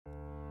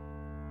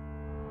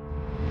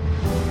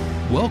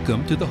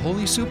Welcome to the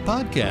Holy Soup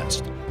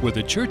Podcast, where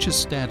the church's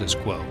status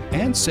quo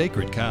and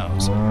sacred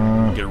cows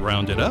get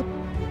rounded up,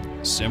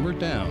 simmered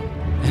down,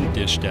 and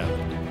dished out.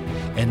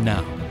 And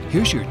now,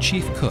 here's your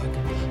chief cook,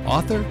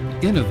 author,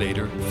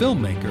 innovator,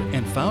 filmmaker,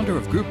 and founder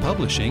of Group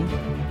Publishing,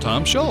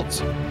 Tom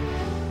Schultz.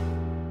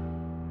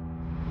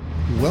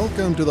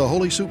 Welcome to the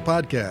Holy Soup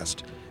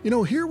Podcast. You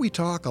know, here we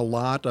talk a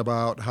lot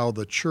about how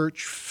the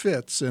church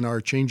fits in our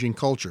changing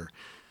culture.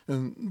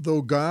 And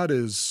though God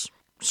is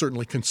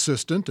certainly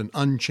consistent and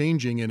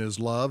unchanging in his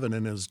love and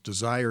in his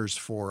desires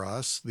for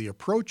us, the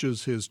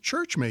approaches his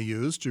church may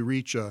use to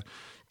reach a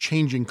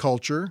changing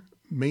culture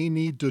may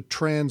need to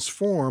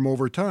transform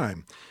over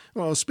time.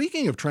 Well,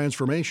 speaking of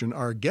transformation,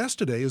 our guest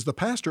today is the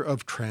pastor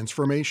of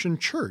Transformation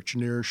Church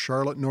near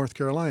Charlotte, North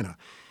Carolina.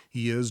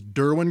 He is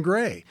Derwin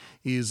Gray.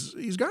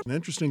 He's got an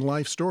interesting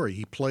life story.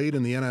 He played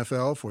in the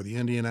NFL for the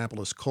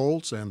Indianapolis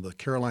Colts and the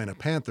Carolina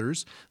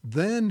Panthers.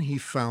 Then he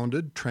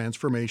founded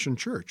Transformation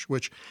Church,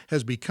 which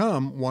has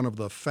become one of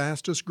the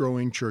fastest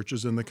growing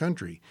churches in the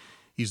country.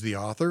 He's the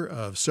author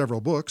of several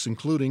books,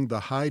 including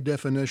The High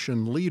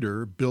Definition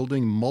Leader,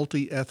 Building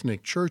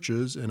Multi-Ethnic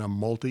Churches in a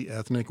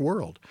Multi-Ethnic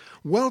World.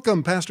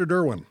 Welcome, Pastor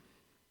Derwin.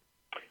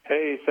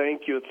 Hey,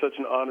 thank you. It's such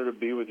an honor to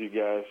be with you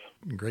guys.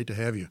 Great to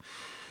have you.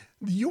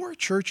 Your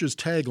church's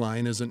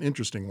tagline is an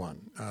interesting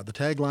one. The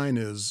tagline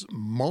is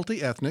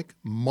multi-ethnic,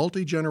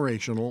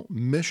 multi-generational,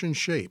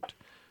 mission-shaped.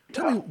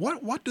 Tell me,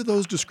 what do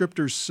those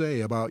descriptors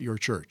say about your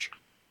church?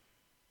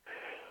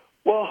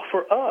 Well,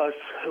 for us,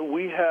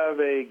 we have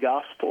a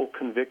gospel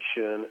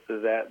conviction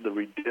that the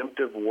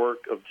redemptive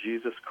work of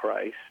Jesus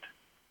Christ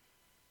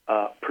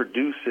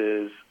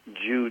produces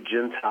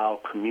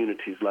Jew-Gentile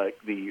communities. Like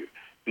the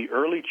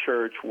early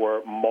church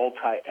were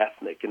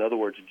multi-ethnic. In other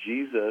words,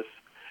 Jesus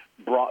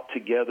brought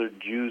together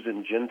Jews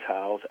and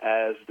Gentiles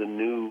as the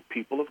new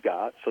people of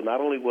God. So not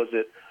only was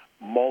it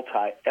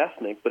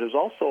multi-ethnic, but it was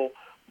also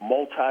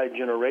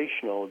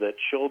multi-generational, that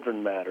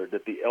children mattered,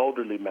 that the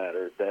elderly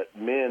mattered, that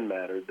men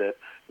mattered, that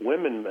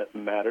women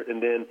mattered.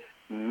 And then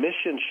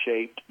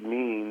mission-shaped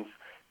means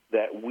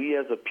that we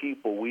as a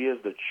people, we as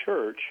the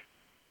church,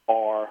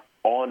 are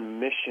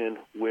on mission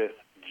with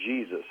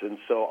Jesus. And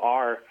so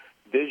our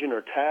vision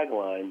or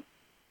tagline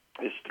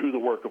is through the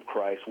work of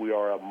Christ. We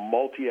are a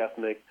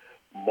multi-ethnic,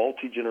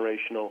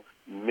 multi-generational,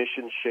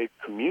 mission-shaped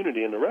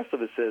community, and the rest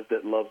of it says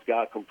that loves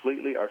God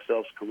completely,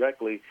 ourselves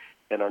correctly,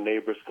 and our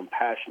neighbors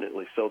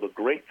compassionately. So the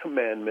Great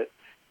Commandment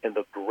and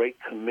the Great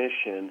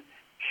Commission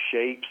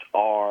shapes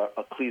our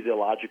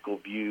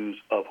ecclesiological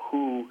views of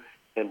who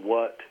and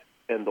what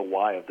and the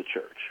why of the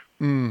church.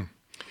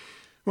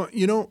 Well,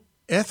 you know,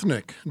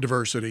 ethnic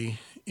diversity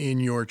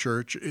in your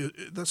church,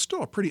 that's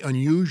still a pretty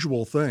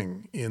unusual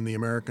thing in the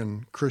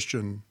American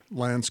Christian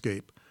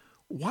landscape.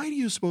 Why do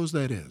you suppose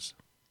that is?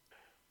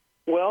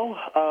 Well,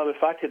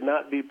 if I could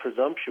not be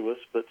presumptuous,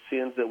 but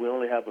seeing that we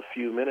only have a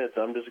few minutes,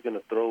 I'm just going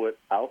to throw it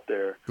out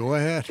there. Go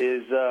ahead.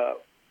 We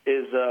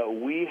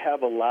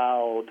have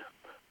allowed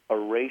a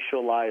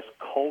racialized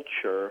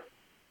culture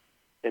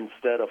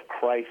instead of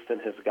Christ and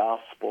his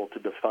gospel to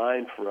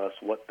define for us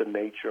what the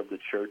nature of the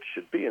church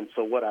should be. And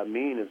so what I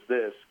mean is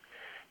this,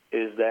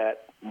 is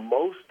that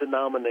most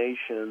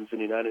denominations in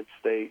the United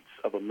States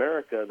of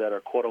America that are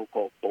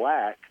quote-unquote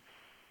black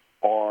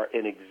are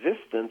in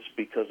existence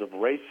because of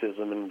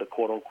racism in the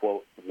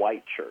quote-unquote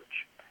white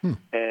church.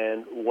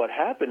 And what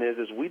happened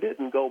is we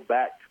didn't go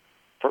back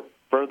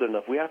further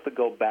enough. We have to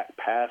go back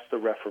past the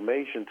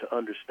Reformation to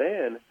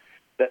understand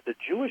that the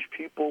Jewish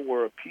people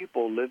were a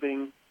people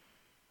living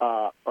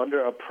under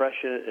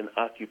oppression and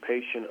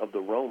occupation of the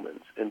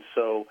Romans. And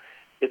so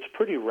it's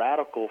pretty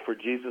radical for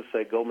Jesus to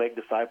say, go make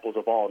disciples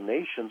of all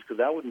nations, because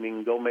that would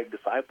mean go make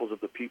disciples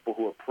of the people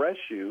who oppress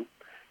you,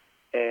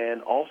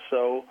 and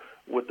also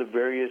with the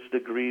various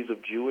degrees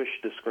of Jewish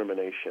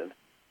discrimination.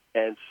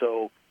 And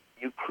so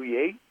you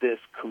create this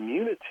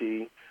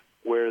community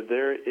where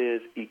there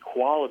is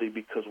equality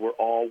because we're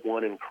all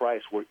one in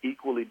Christ. We're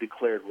equally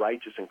declared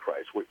righteous in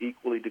Christ. We're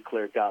equally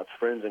declared God's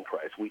friends in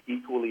Christ. We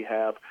equally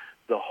have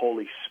the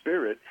Holy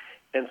Spirit.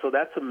 And so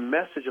that's a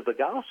message of the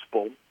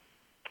gospel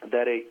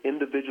that a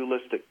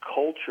individualistic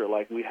culture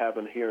like we have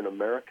here in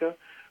America,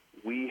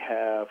 we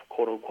have,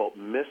 quote-unquote,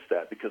 missed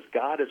that, because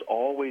God has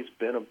always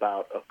been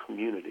about a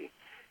community.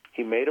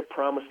 He made a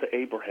promise to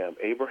Abraham.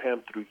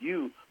 Abraham, through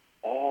you,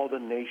 all the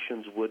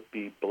nations would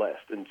be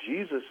blessed. And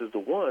Jesus is the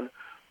one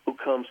who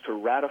comes to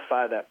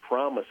ratify that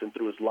promise. And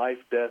through his life,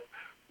 death,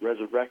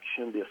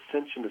 resurrection, the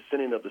ascension, the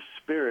sending of the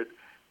Spirit,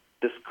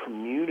 this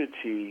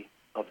community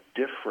of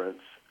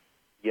difference,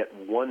 yet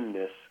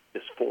oneness,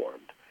 is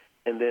formed.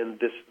 And then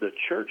the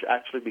church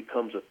actually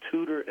becomes a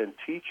tutor and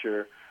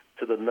teacher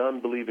to the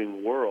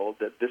non-believing world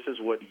that this is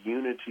what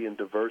unity and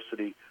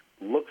diversity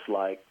looks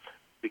like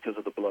because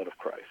of the blood of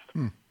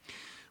Christ.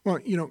 Well,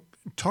 you know,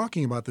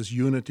 talking about this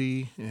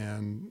unity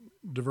and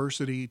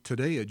diversity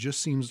today, it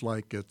just seems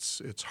like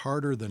it's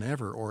harder than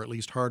ever, or at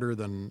least harder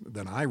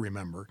than I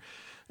remember.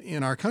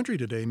 In our country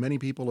today, many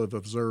people have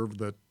observed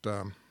that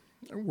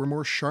we're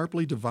more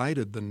sharply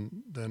divided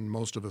than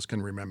most of us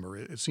can remember.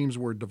 It seems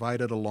we're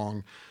divided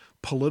along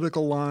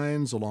political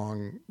lines,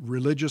 along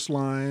religious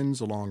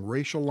lines, along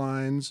racial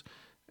lines.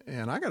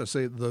 And I got to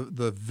say,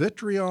 the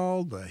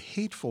vitriol, the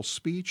hateful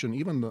speech, and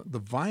even the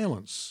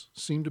violence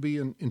seem to be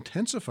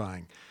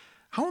intensifying.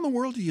 How in the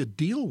world do you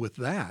deal with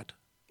that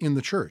in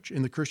the church,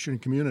 in the Christian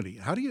community?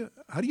 How do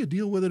you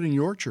deal with it in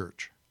your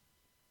church?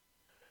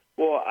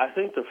 Well, I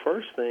think the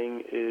first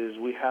thing is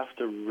we have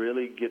to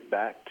really get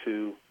back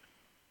to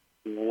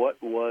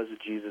what was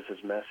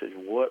Jesus' message?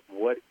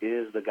 What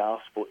is the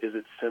gospel? Is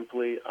it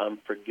simply I'm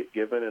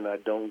forgiven and I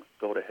don't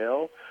go to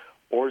hell?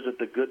 Or is it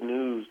the good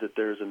news that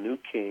there's a new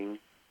king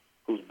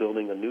who's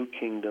building a new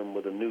kingdom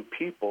with a new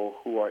people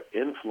who are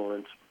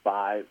influenced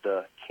by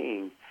the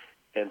king?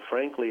 And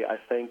frankly, I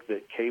think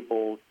that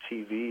cable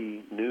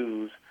TV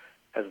news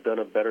has done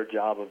a better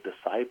job of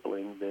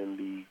discipling than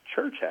the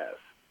church has.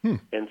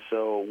 And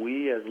so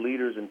we as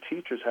leaders and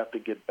teachers have to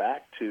get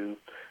back to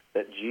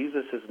that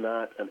Jesus is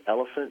not an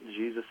elephant,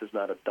 Jesus is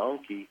not a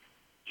donkey,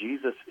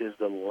 Jesus is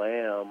the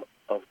Lamb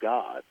of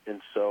God.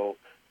 And so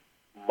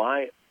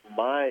my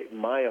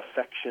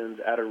affections,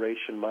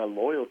 adoration, my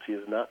loyalty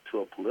is not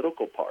to a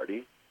political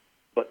party,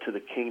 but to the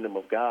kingdom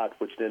of God,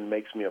 which then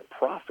makes me a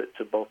prophet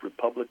to both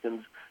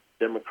Republicans,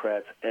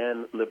 Democrats,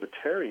 and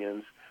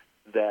libertarians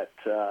that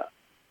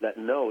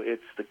know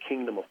it's the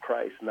kingdom of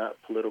Christ, not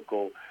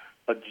political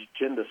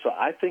agenda. So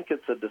I think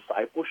it's a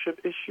discipleship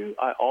issue.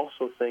 I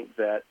also think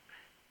that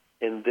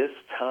in this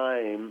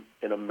time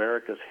in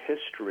America's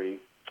history,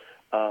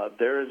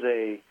 there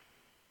is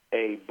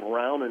a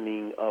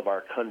browning of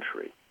our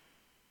country.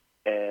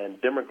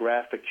 And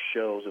demographics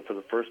shows that for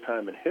the first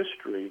time in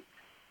history,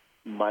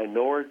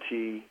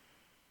 minority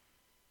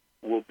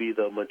will be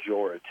the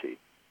majority.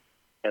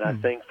 And I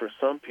think for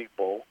some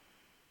people,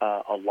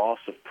 a loss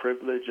of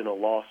privilege and a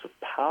loss of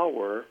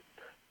power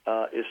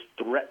is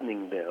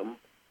threatening them,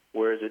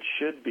 whereas it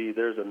should be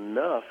there's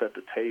enough at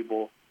the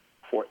table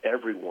for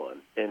everyone.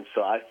 And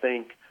so I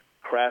think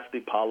crafty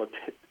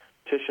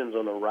politicians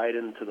on the right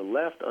and to the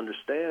left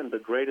understand the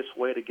greatest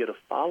way to get a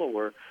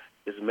follower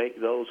is make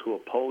those who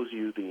oppose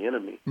you the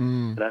enemy.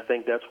 And I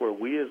think that's where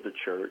we as the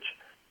church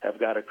have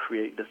got to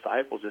create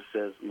disciples that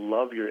says,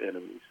 love your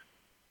enemies.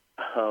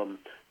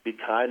 Be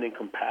kind and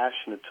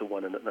compassionate to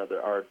one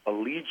another. Our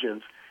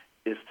allegiance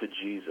is to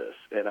Jesus.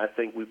 And I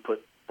think we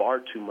put far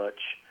too much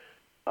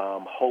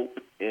hope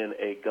in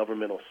a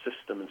governmental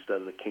system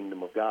instead of the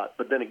kingdom of God.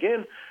 But then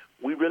again,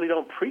 we really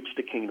don't preach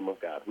the kingdom of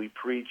God. We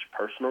preach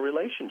personal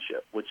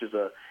relationship, which is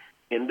a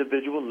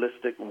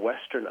individualistic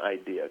Western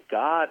idea.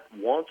 God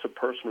wants a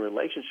personal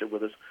relationship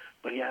with us,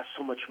 but he has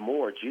so much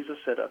more. Jesus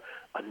said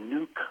a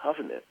new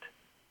covenant,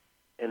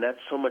 and that's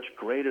so much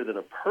greater than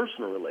a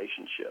personal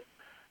relationship.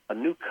 A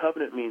new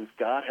covenant means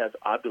God has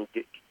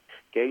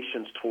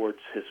obligations towards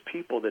his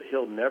people that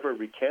he'll never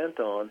recant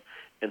on,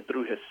 and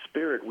through his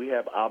Spirit, we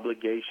have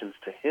obligations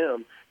to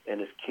him and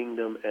his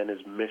kingdom and his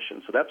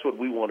mission. So that's what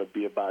we want to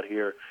be about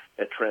here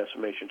at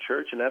Transformation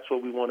Church, and that's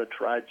what we want to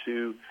try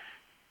to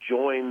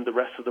join the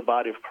rest of the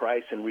body of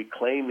Christ in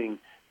reclaiming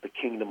the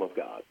kingdom of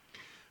God.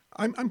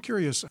 I'm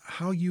curious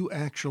how you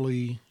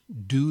actually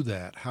do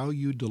that, how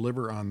you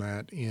deliver on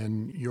that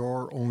in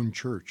your own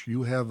church.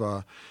 You have,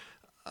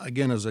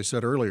 again, as I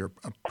said earlier,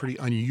 a pretty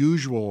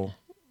unusual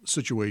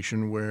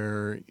situation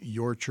where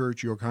your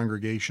church, your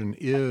congregation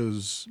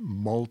is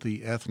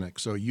multi-ethnic.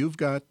 So you've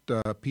got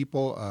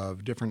people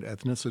of different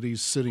ethnicities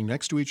sitting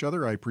next to each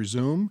other, I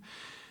presume.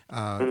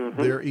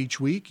 There each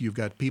week. You've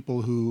got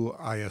people who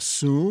I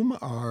assume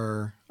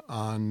are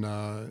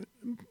on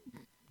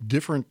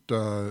different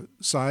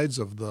sides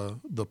of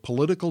the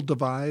political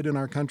divide in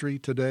our country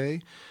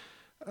today.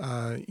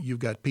 You've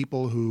got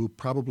people who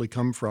probably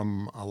come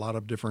from a lot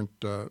of different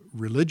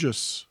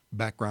religious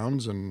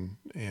backgrounds and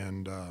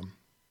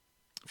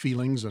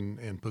feelings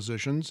and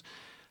positions.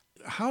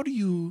 How do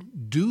you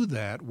do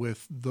that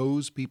with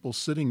those people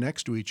sitting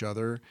next to each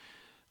other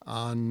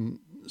on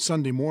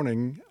Sunday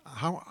morning?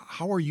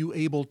 How are you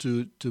able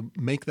to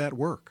make that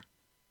work?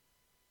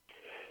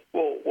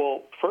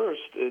 Well,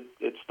 first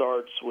it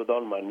starts with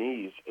on my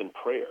knees in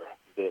prayer,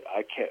 that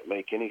I can't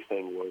make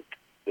anything work,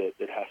 that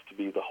it has to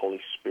be the Holy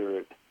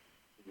Spirit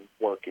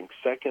working.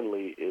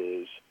 Secondly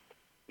is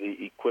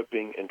the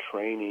equipping and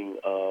training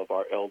of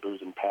our elders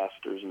and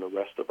pastors and the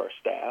rest of our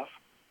staff.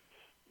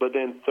 But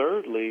then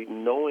thirdly,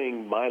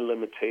 knowing my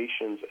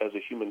limitations as a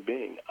human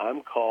being.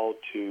 I'm called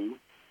to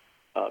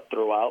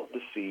throw out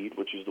the seed,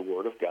 which is the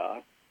Word of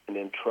God, and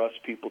then trust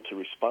people to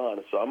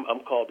respond. So I'm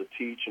called to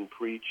teach and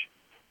preach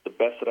the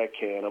best that I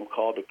can. I'm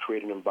called to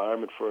create an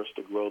environment for us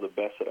to grow the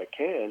best that I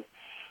can.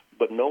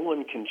 But no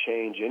one can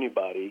change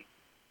anybody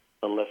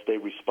unless they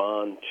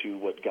respond to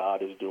what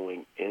God is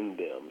doing in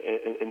them.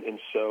 And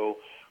so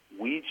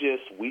we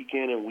just, week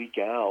in and week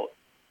out,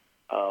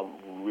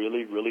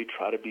 really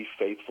try to be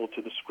faithful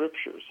to the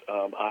Scriptures.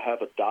 I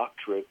have a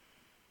doctorate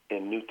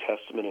in New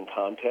Testament and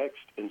context,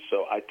 and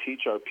so I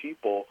teach our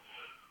people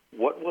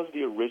what was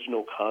the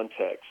original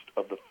context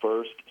of the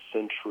first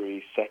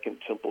century, Second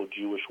Temple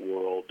Jewish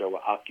world that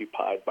were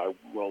occupied by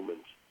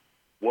Romans.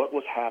 What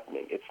was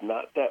happening? It's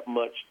not that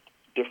much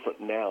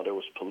different now. There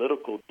was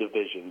political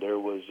division. There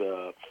was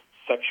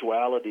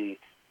sexuality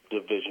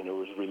division. There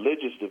was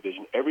religious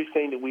division.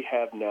 Everything that we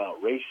have now,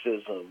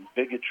 racism,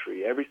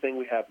 bigotry, everything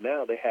we have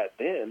now, they had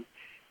then.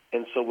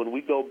 And so when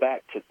we go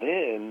back to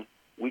then,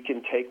 we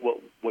can take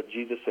what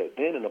Jesus said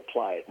then and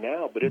apply it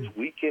now. But it's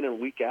week in and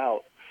week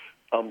out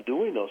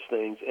doing those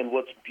things. And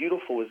what's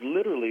beautiful is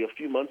literally a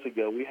few months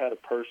ago, we had a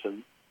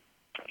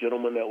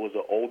gentleman that was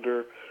an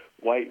older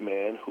white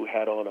man who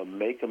had on a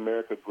Make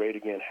America Great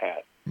Again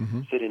hat,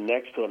 sitting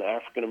next to an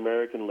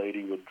African-American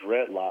lady with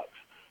dreadlocks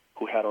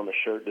who had on a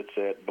shirt that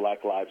said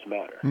Black Lives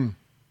Matter.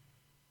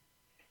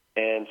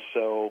 And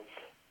so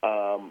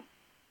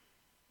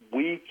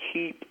we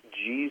keep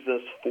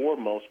Jesus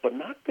foremost, but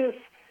not this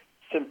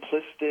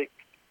simplistic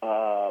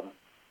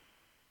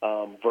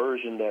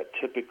version that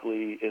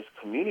typically is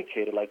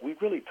communicated. Like, we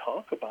really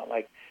talk about,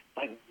 like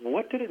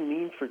what did it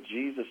mean for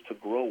Jesus to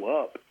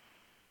grow up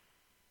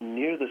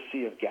near the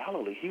Sea of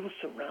Galilee? He was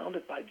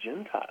surrounded by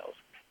Gentiles.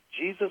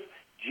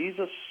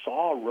 Jesus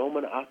saw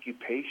Roman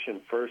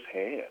occupation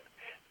firsthand.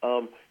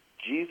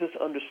 Jesus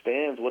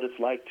understands what it's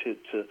like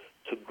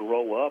to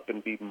grow up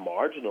and be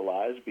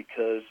marginalized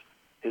because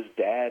his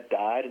dad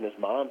died and his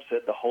mom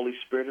said the Holy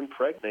Spirit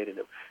impregnated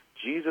him.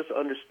 Jesus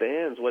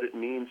understands what it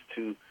means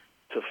to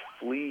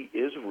flee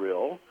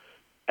Israel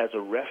as a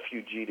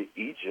refugee to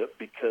Egypt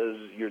because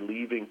you're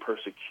leaving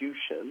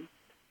persecution.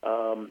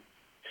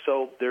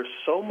 So there's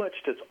so much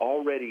that's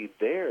already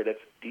there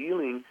that's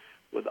dealing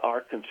with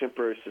our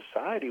contemporary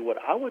society. What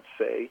I would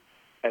say,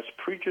 as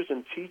preachers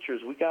and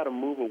teachers, we got to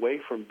move away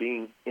from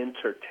being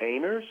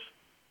entertainers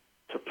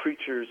to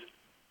preachers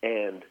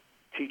and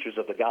teachers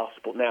of the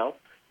gospel. Now,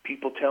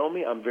 people tell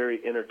me I'm very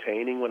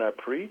entertaining when I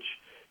preach.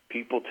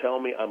 People tell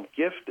me I'm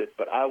gifted,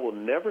 but I will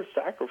never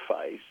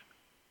sacrifice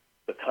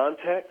the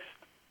context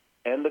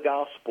and the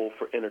gospel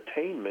for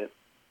entertainment.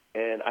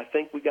 And I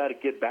think we got to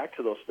get back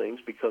to those things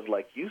because,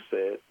 like you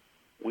said,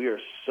 we are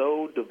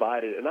so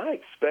divided. And I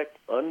expect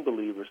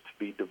unbelievers to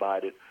be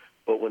divided.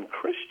 But when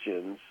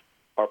Christians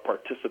are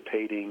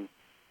participating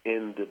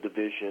in the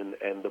division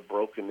and the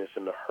brokenness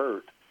and the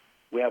hurt,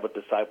 we have a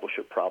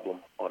discipleship problem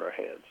on our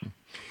hands.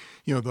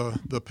 You know,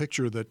 the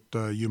picture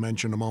that you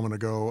mentioned a moment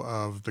ago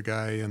of the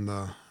guy in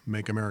the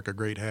Make America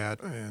Great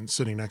hat and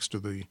sitting next to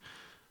the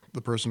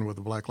person with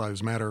the Black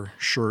Lives Matter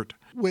shirt,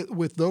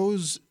 with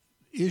those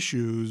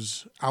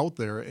issues out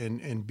there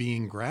and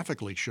being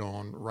graphically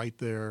shown right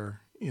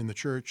there in the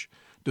church,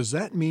 does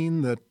that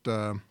mean that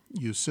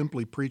you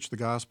simply preach the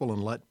gospel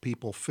and let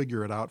people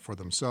figure it out for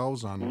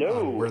themselves on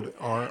where they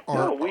are?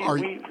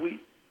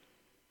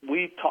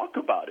 We talk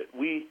about it.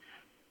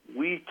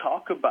 We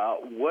talk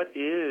about what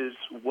is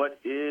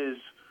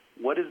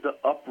the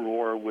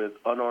uproar with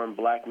unarmed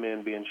black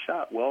men being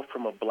shot. Well,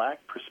 from a black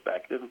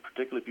perspective, and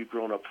particularly if you've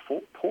grown up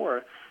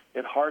poor,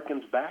 it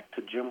harkens back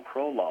to Jim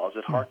Crow laws.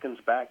 It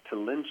harkens back to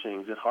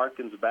lynchings. It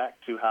harkens back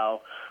to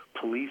how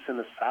police in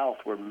the South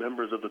were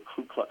members of the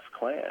Ku Klux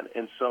Klan.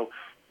 And so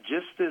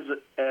just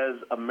as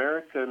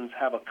Americans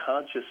have a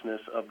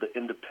consciousness of the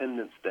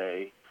Independence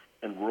Day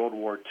and World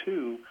War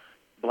II,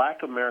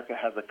 Black America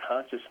has a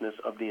consciousness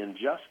of the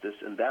injustice,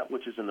 and that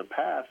which is in the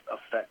past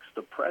affects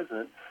the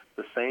present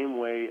the same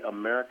way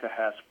America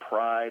has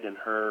pride in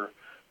her,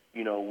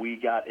 we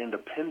got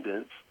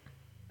independence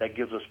that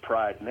gives us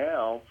pride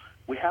now.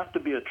 We have to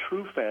be a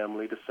true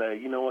family to say,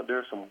 you know what, there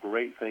are some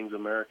great things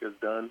America's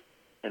done,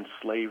 and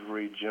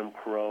slavery, Jim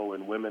Crow,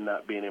 and women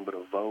not being able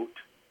to vote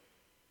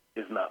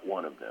is not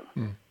one of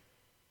them.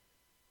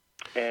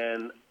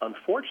 And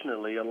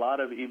unfortunately, a lot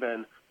of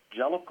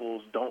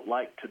evangelicals don't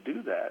like to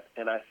do that.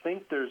 And I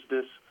think there's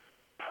this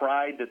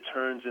pride that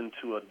turns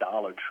into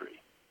idolatry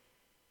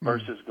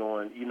versus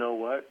going, you know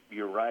what,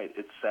 you're right.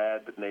 It's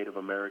sad that Native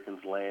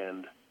Americans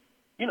land,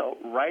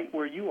 right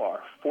where you are,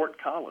 Fort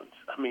Collins.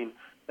 I mean,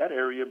 that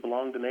area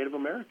belonged to Native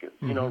Americans.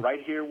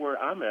 Right here where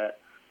I'm at,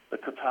 the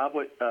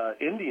Catawba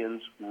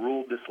Indians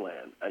ruled this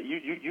land.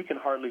 You can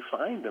hardly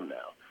find them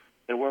now.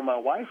 And where my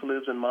wife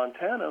lives in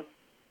Montana,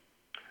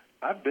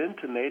 I've been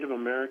to Native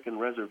American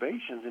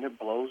reservations, and it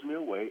blows me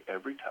away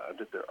every time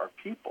that there are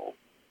people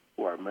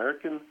who are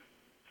American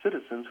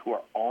citizens who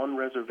are on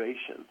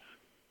reservations.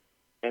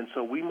 And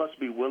so we must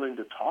be willing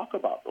to talk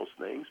about those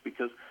things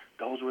because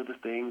those were the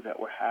things that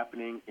were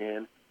happening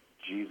in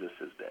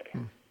Jesus' day.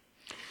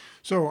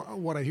 So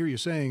what I hear you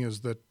saying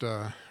is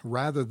that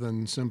rather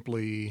than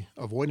simply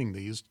avoiding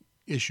these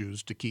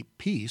issues to keep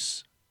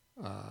peace,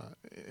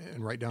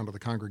 and right down to the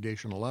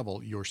congregational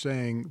level, you're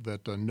saying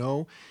that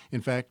no,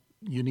 in fact,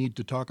 you need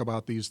to talk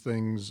about these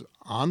things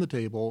on the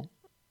table,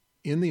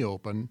 in the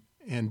open,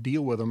 and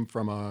deal with them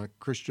from a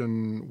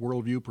Christian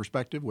worldview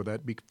perspective. Would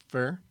that be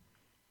fair?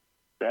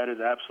 That is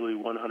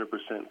absolutely 100%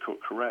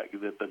 correct,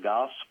 that the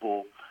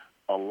gospel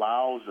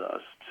allows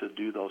us to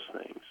do those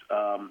things.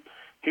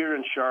 Here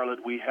in Charlotte,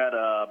 we had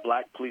a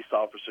black police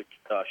officer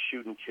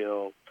shoot and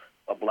kill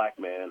a black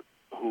man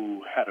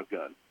who had a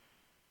gun.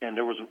 And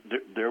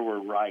there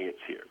were riots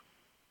here.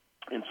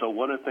 And so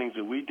one of the things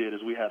that we did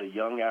is we had a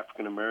young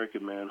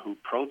African-American man who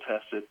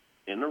protested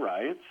in the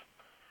riots,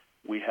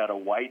 we had a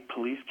white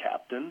police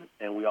captain,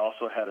 and we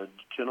also had a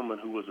gentleman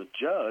who was a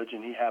judge,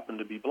 and he happened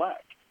to be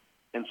black.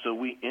 And so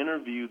we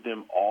interviewed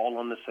them all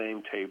on the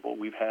same table.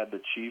 We've had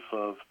the chief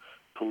of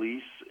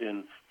police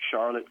in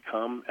Charlotte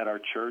come at our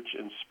church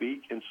and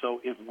speak. And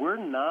so if we're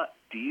not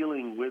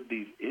dealing with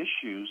these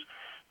issues,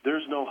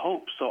 there's no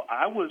hope. So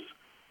I was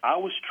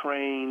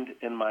trained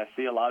in my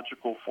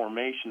theological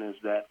formation is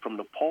that from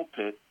the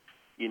pulpit,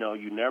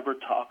 you never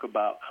talk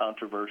about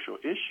controversial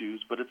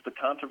issues, but it's the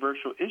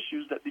controversial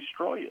issues that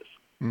destroy us.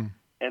 Mm.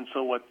 And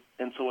so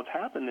what's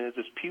happened is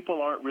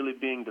people aren't really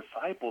being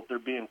discipled; they're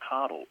being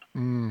coddled.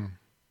 Mm.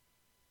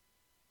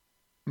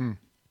 Mm.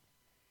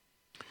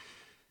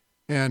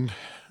 And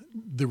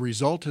the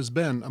result has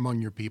been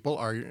among your people.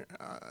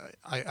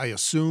 I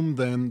assume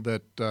then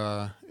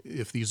that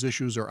if these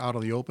issues are out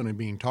in the open and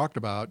being talked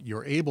about,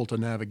 you're able to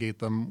navigate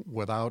them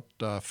without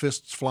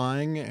fists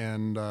flying.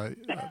 And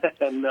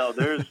no,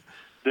 there's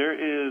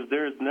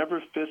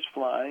never fist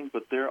flying,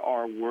 but there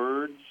are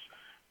words.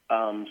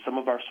 Some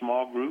of our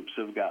small groups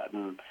have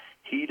gotten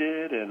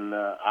heated, and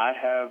I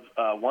have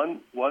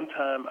one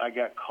time I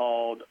got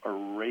called a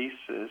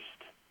racist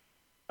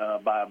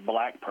by a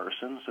black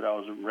person, said I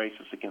was a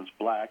racist against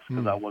blacks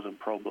because I wasn't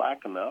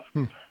pro-black enough.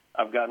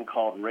 I've gotten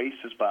called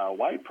racist by a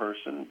white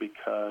person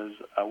because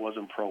I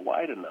wasn't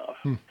pro-white enough.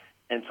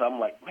 And so I'm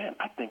like, man,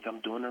 I think I'm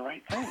doing the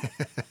right thing.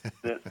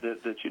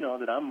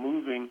 that I'm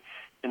moving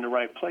in the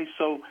right place.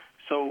 So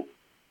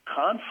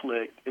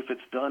conflict, if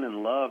it's done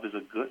in love, is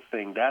a good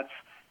thing.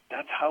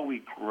 That's how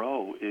we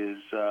grow. Is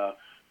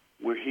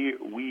we're here.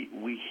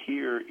 We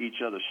hear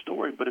each other's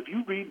story. But if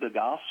you read the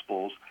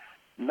Gospels,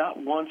 not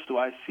once do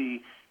I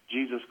see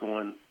Jesus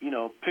going,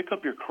 pick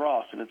up your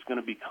cross and it's going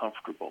to be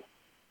comfortable.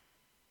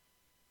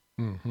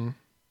 Mm-hmm.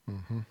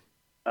 Mm-hmm.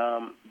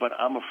 But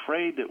I'm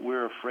afraid that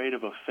we're afraid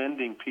of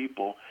offending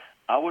people.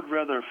 I would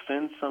rather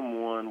offend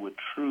someone with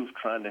truth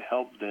trying to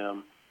help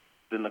them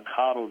than to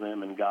coddle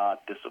them and God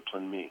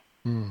discipline me.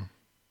 Mm.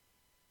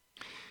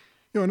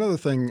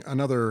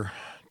 Another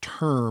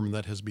term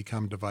that has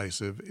become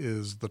divisive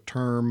is the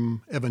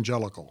term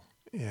evangelical.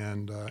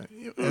 And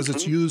as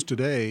it's used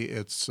today,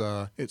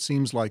 it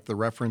seems like the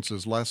reference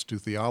is less to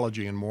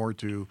theology and more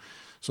to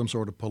some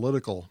sort of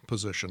political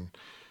position.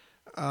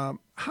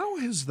 How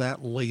has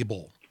that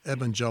label,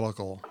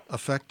 evangelical,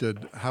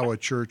 affected how a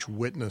church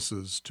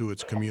witnesses to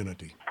its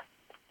community?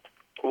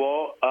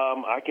 Well,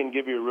 I can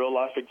give you a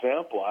real-life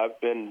example. I've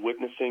been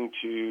witnessing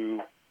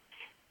to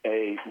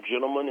a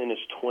gentleman in his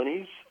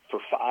 20s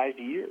for 5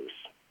 years,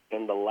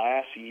 and the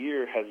last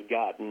year has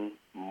gotten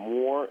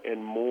more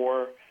and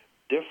more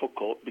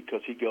difficult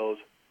because he goes,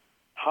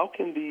 how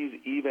can these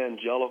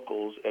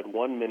evangelicals at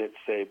 1 minute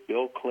say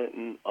Bill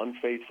Clinton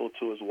unfaithful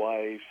to his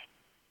wife,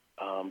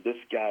 this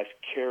guy's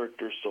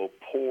character so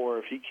poor,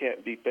 if he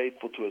can't be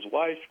faithful to his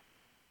wife,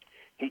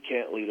 he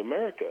can't lead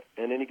America.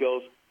 And then he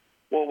goes,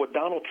 well, with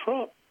Donald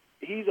Trump,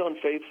 he's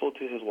unfaithful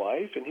to his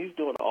wife and he's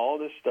doing all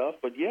this stuff,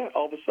 but yet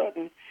all of a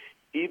sudden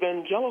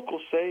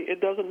evangelicals say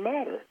it doesn't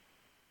matter.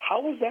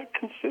 How is that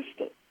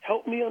consistent?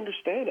 Help me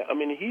understand it. I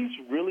mean, he's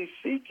really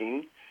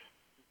seeking,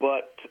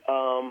 but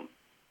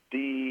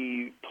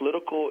the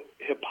political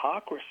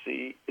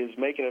hypocrisy is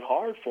making it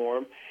hard for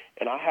him,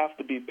 and I have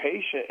to be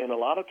patient, and a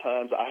lot of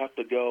times I have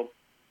to go,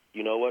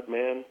 you know what,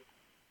 man,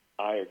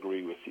 I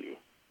agree with you.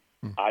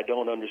 I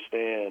don't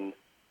understand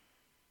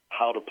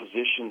how the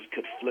positions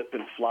could flip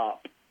and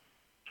flop.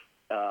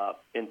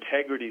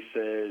 Integrity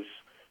says,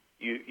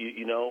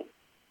 you know,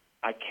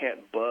 I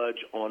can't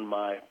budge on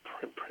my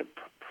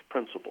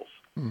principles.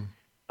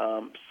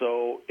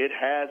 So it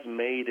has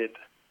made it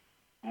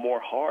more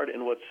hard,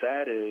 and what's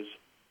sad is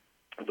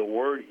the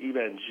word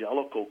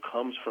evangelical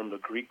comes from the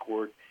Greek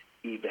word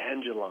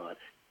evangelon.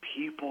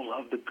 People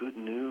love the good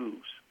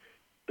news.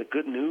 The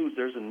good news,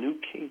 there's a new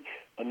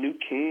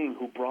king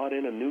who brought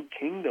in a new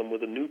kingdom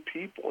with a new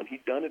people, and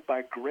he's done it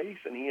by grace,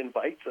 and he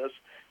invites us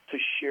to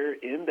share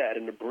in that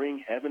and to bring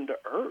heaven to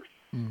earth.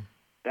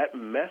 That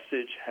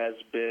message has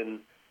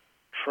been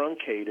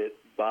truncated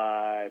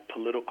by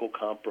political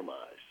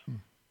compromise.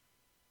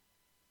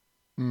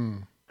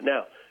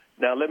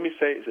 Now, let me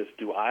say this.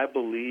 Do I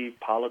believe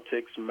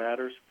politics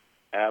matters?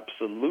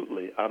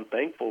 Absolutely. I'm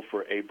thankful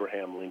for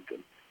Abraham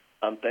Lincoln.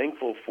 I'm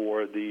thankful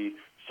for the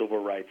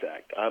Civil Rights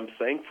Act. I'm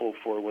thankful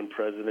for when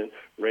President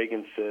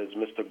Reagan says,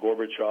 Mr.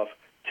 Gorbachev,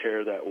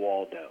 tear that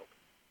wall down.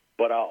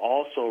 But I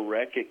also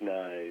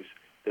recognize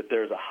that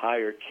there's a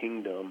higher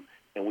kingdom,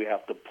 and we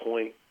have to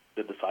point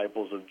the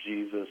disciples of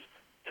Jesus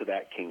to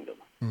that kingdom.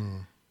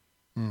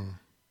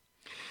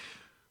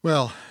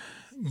 Well,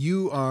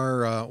 you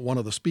are one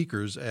of the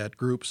speakers at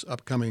Group's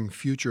upcoming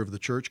Future of the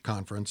Church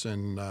conference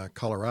in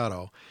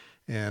Colorado,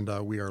 and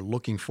we are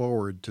looking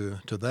forward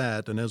to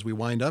that. And as we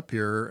wind up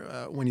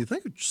here, when you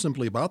think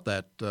simply about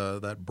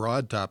that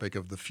broad topic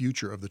of the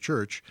future of the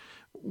church,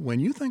 when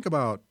you think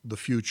about the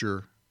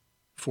future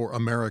for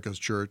America's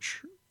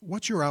church,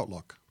 what's your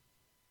outlook?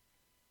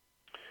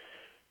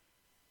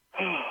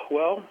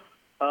 Well,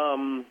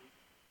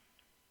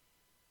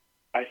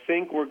 I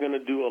think we're going to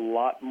do a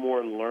lot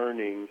more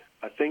learning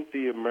I think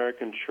the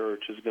American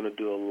church is going to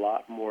do a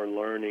lot more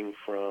learning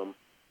from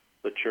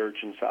the church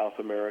in South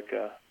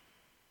America,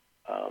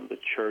 the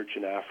church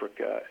in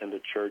Africa, and the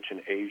church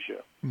in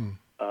Asia.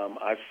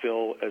 I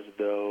feel as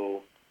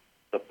though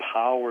the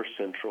power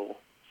center,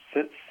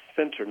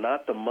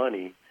 not the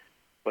money,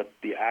 but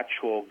the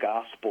actual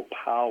gospel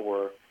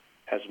power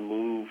has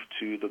moved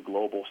to the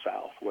global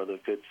South, whether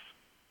it's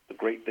the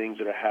great things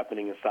that are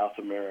happening in South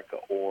America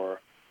or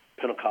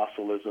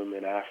Pentecostalism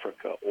in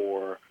Africa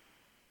or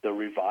the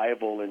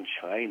revival in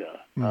China.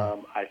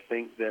 I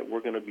think that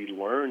we're going to be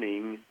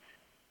learning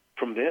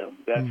from them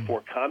that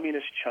for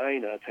communist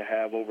China to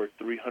have over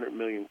 300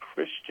 million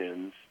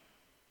Christians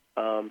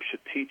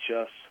should teach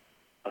us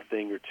a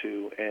thing or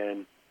two.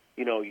 And,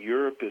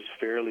 Europe is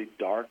fairly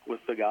dark with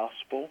the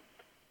gospel,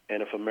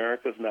 and if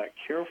America's not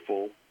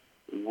careful,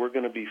 we're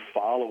going to be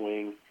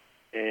following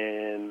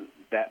in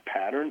that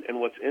pattern. And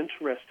what's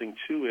interesting,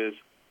 too, is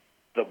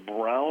the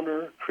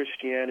browner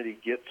Christianity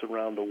gets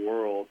around the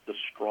world, the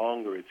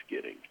stronger it's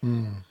getting.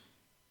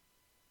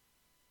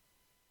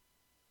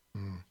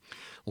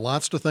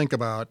 Lots to think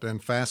about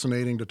and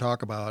fascinating to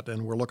talk about,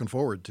 and we're looking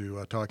forward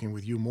to talking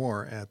with you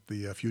more at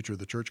the Future of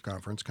the Church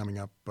conference coming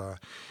up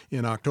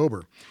in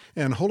October.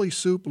 And Holy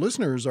Soup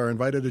listeners are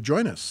invited to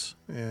join us,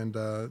 and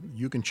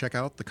you can check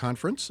out the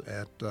conference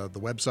at the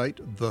website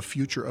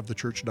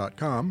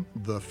thefutureofthechurch.com,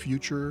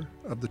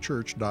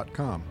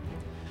 thefutureofthechurch.com.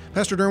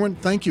 Pastor Derwin,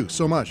 thank you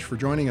so much for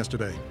joining us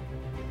today.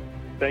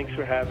 Thanks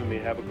for having me.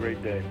 Have a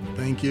great day.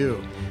 Thank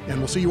you. And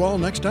we'll see you all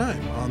next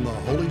time on the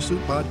Holy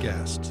Soup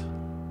Podcast.